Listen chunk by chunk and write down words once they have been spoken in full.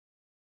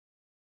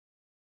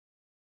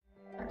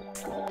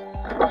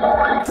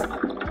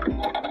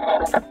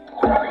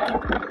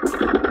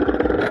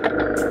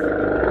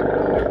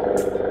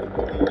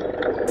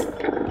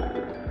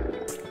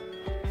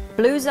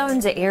Blue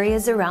zones are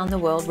areas around the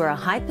world where a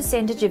high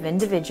percentage of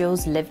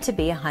individuals live to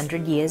be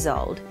 100 years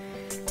old.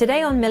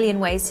 Today on Million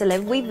Ways to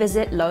Live, we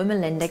visit Loma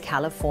Linda,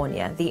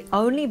 California, the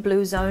only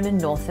blue zone in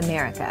North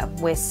America,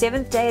 where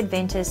Seventh-day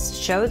Adventists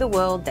show the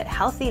world that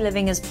healthy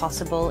living is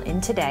possible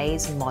in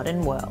today's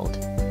modern world.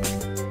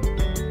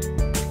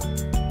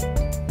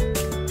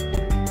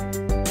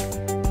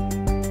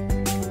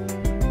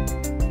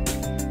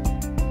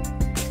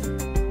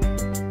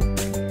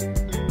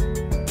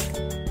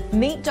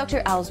 Meet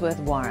Dr. Ellsworth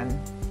Warren,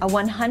 a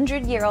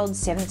 100-year-old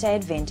Seventh-day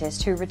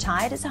Adventist who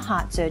retired as a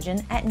heart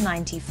surgeon at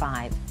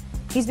 95.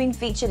 He's been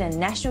featured in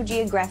National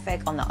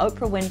Geographic, on the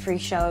Oprah Winfrey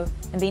Show,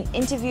 and been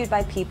interviewed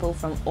by people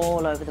from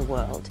all over the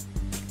world.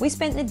 We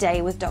spent the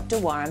day with Dr.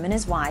 Warren and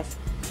his wife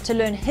to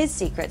learn his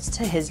secrets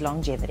to his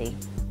longevity.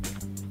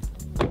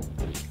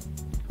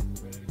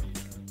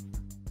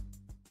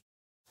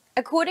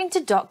 According to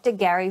Dr.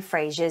 Gary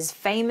Frazier's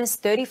famous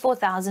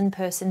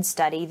 34,000-person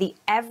study, the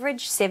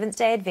average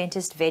Seventh-day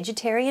Adventist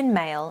vegetarian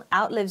male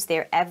outlives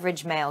their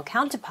average male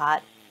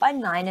counterpart by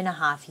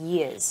 9.5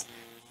 years.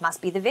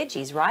 Must be the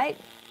veggies, right?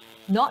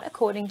 Not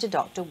according to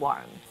Dr.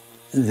 Warren.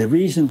 The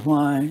reason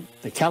why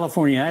the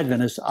California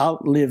Adventists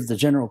outlive the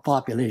general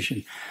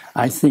population,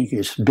 I think,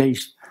 is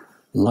based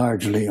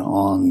largely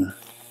on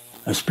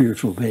a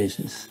spiritual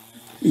basis.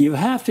 You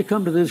have to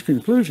come to this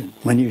conclusion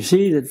when you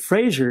see that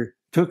Frazier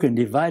took and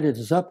divided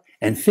us up,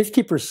 and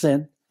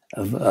 50%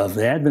 of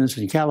the Adventists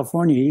in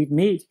California eat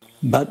meat.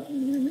 But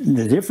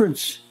the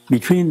difference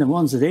between the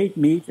ones that ate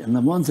meat and the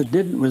ones that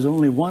didn't was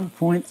only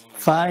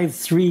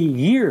 1.53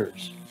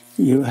 years.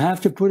 You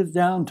have to put it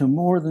down to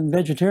more than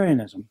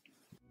vegetarianism.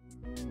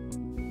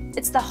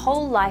 It's the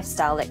whole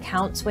lifestyle that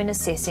counts when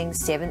assessing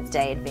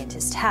Seventh-day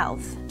Adventist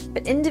health,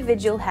 but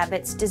individual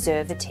habits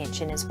deserve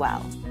attention as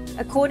well.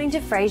 According to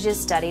Frazier's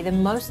study, the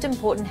most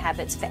important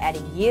habits for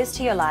adding years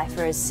to your life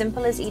are as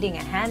simple as eating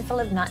a handful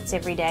of nuts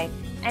every day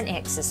and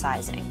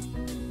exercising.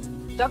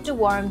 Dr.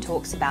 Warren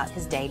talks about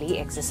his daily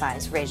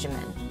exercise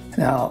regimen.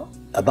 Now,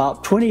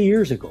 about 20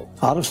 years ago,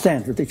 out of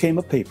Stanford, there came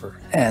a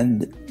paper,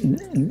 and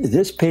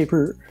this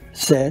paper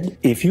said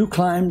if you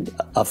climbed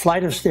a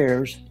flight of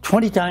stairs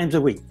 20 times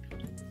a week,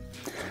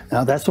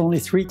 now that's only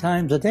 3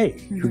 times a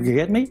day. You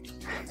get me?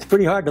 It's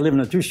pretty hard to live in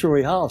a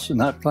 2-story house and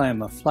not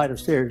climb a flight of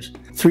stairs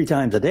 3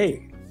 times a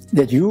day.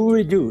 That you will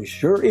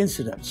reduce your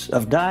incidence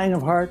of dying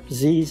of heart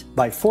disease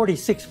by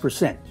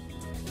 46%.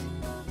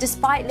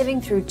 Despite living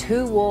through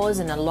 2 wars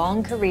and a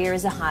long career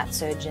as a heart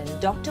surgeon,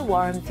 Dr.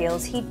 Warren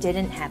feels he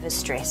didn't have a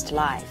stressed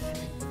life.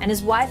 And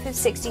his wife of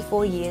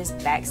 64 years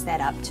backs that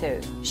up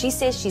too. She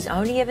says she's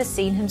only ever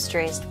seen him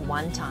stressed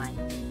 1 time.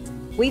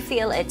 We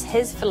feel it's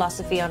his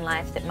philosophy on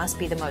life that must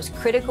be the most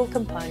critical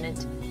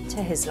component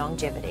to his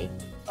longevity.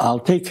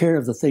 I'll take care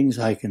of the things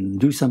I can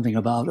do something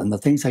about, and the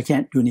things I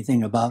can't do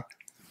anything about,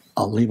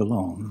 I'll leave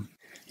alone.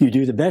 You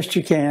do the best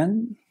you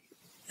can,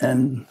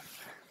 and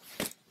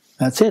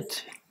that's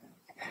it.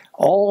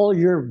 All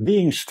your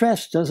being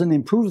stressed doesn't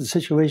improve the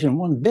situation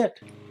one bit.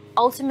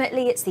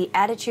 Ultimately, it's the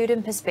attitude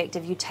and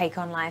perspective you take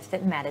on life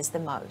that matters the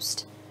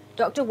most.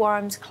 Dr.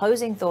 Warren's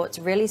closing thoughts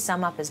really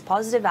sum up his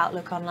positive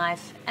outlook on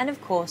life and, of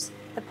course,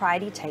 the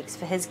pride he takes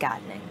for his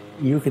gardening.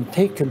 You can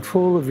take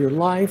control of your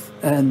life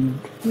and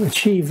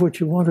achieve what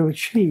you want to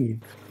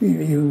achieve.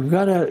 You've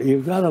got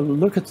to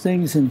look at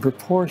things in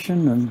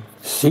proportion and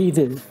see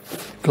the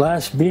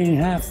glass being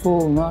half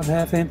full, not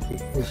half empty,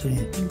 you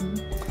see.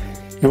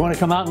 You want to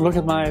come out and look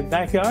at my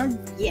backyard?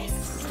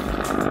 Yes.